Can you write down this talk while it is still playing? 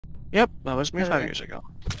Yep, that was me 5 years ago.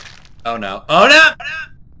 Oh no. Oh no!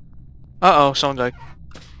 Uh-oh, someone died.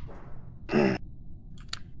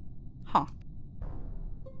 Huh.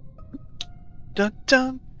 Dun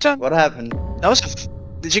dun dun. What happened? That was...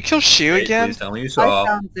 Did you kill Shu again? Please tell me you I saw.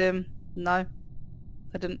 found him. No.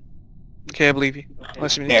 I didn't. Okay, I believe you.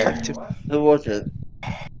 Unless you There. need to. Who was it?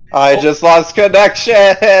 I just lost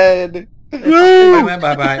connection! Woo!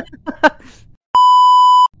 Bye bye.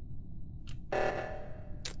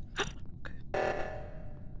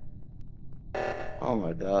 Oh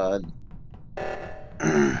my god.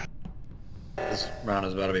 This round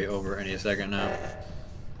is about to be over any second now.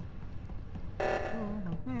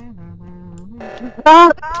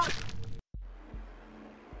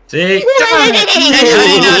 See? How do you not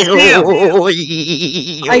see him?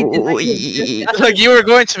 Look, you were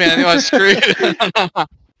going to me, I knew I was screwed.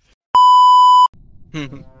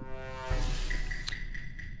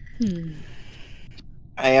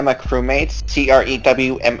 I am a crewmate.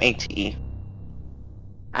 TREWMATE.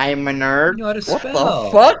 I'm a nerd. You know how to What spell.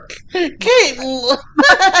 the fuck? Kate!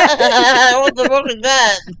 What the fuck is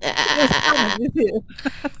that?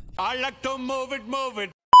 I like to move it.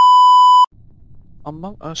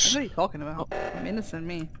 Among Us. What are you talking about? I'm innocent,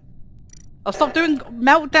 me. Oh, stop doing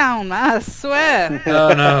meltdown, man! I swear.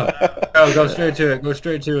 Oh no. Go straight to it. Go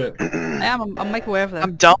straight to it. I am. I'll make aware of that.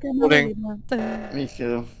 I'm downloading. Me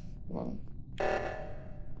too. Well,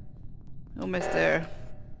 Almost there.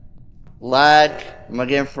 lag. I'm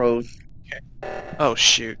again froze. Oh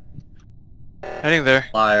shoot. Heading there.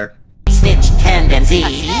 Liar. Snitch tendency,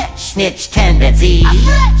 snitch tendency.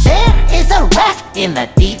 There is a rat in the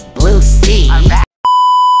deep blue sea.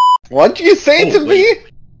 What'd you say to me?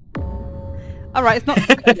 Alright, it's not.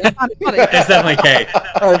 It's funny. It's definitely K.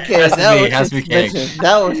 Okay, Has to that be, was has to be cake. suspicious.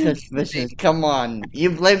 That was suspicious. Come on.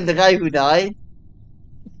 You blame the guy who died?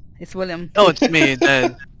 It's William. Oh, it's me,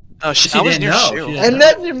 dead. Oh shit, She I was didn't near know. Shield. She And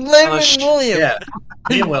then you blaming Oh, William. Yeah.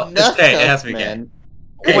 Me and Will. It's That's K. It us, has to be K. man.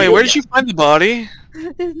 Wait, where did you find the body?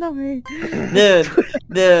 It's not me.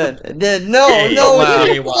 Dude, no, Hey, no, wow.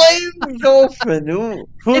 you blame girlfriend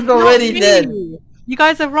who's It's not already me. dead. You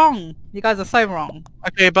guys are wrong. You guys are so wrong.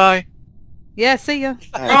 Okay, bye. Yeah, see ya.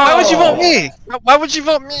 Why would you vote me? Why would you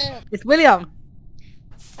vote me? It's William.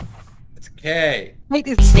 It's K. Hate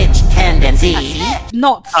is Snitch tendency.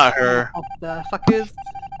 not. Not her. What the fuck is?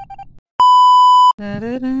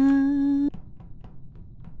 Da-da-da.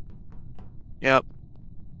 Yep.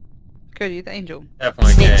 Cody, the angel.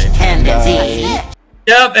 Definitely Snitch K. tendency.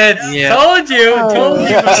 Yep, it's Yeah. told you from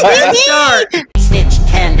the start. Snitch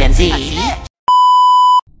tendency.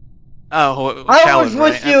 Oh, I Callan, was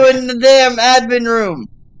with right? you in the damn admin room.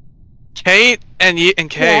 Kate and Kay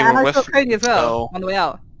Yeah, and were I with saw Cody as well so- on the way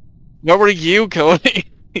out. Where were you, Cody?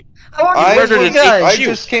 I murdered was an with guys. I Shoot.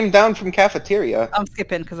 just came down from cafeteria. I'm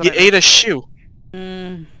skipping because You ate a shoe.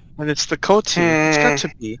 Mm, And it's the Coty. It's got to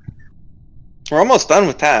be. We're almost done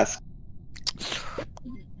with tasks.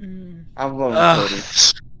 mm. I'm voting Ugh, Cody.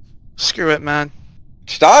 screw it, man.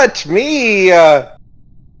 Touch me!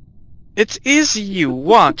 It's easy, you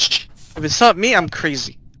watch. If it's not me, I'm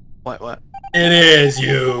crazy. What? It is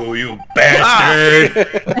you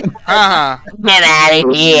bastard. Ah, Get out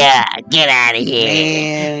of here. Get out of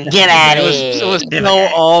here. Man. Get out of it was here. so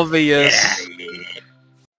obvious.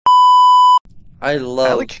 I I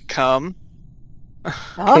love. like cum.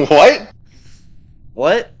 Huh? What?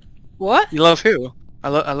 What? What? You love who? I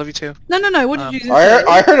love you too. No. What did you just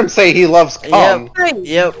I heard him say he loves cum. say?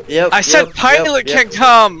 Yep. I said yep, pilot yep, can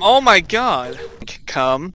come. Oh my god. Can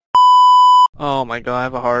come. Oh my god, I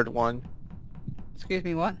have a hard one. Excuse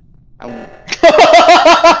me, what? I'm-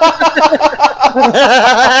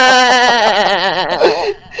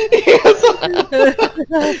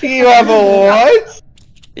 You have a what?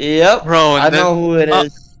 Yep. Bro, and I then, know who it uh,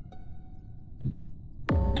 is.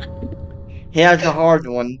 He has a hard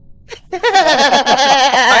one. I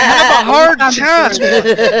have a hard task.